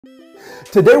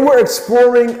Today we're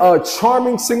exploring a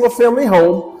charming single-family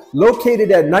home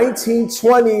located at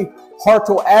 1920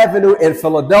 Hartle Avenue in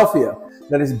Philadelphia.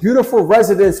 Now, this beautiful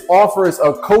residence offers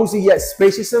a cozy yet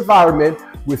spacious environment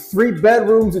with 3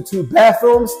 bedrooms and 2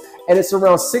 bathrooms, and it's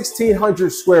around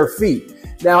 1,600 square feet.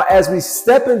 Now, as we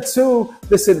step into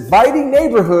this inviting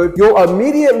neighborhood, you'll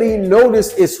immediately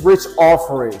notice its rich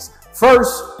offerings.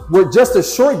 First, we're just a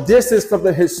short distance from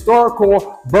the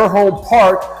historical Burholme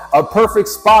Park, a perfect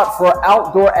spot for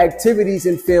outdoor activities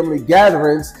and family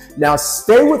gatherings. Now,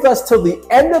 stay with us till the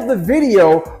end of the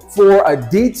video for a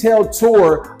detailed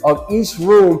tour of each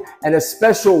room and a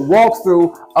special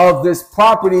walkthrough of this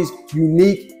property's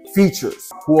unique features.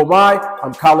 Who am I?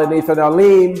 I'm Khalid Nathan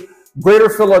Aleem, Greater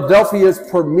Philadelphia's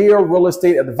premier real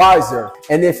estate advisor.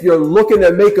 And if you're looking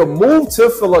to make a move to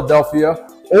Philadelphia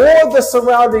or the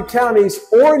surrounding counties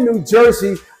or New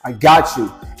Jersey, I got you.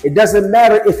 It doesn't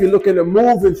matter if you're looking to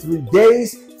move in 3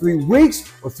 days, 3 weeks,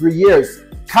 or 3 years.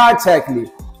 Contact me.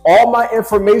 All my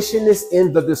information is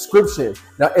in the description.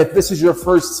 Now, if this is your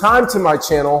first time to my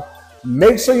channel,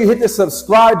 make sure you hit the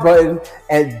subscribe button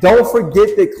and don't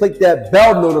forget to click that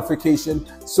bell notification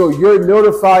so you're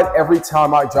notified every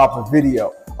time I drop a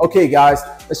video. Okay, guys,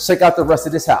 let's check out the rest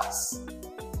of this house.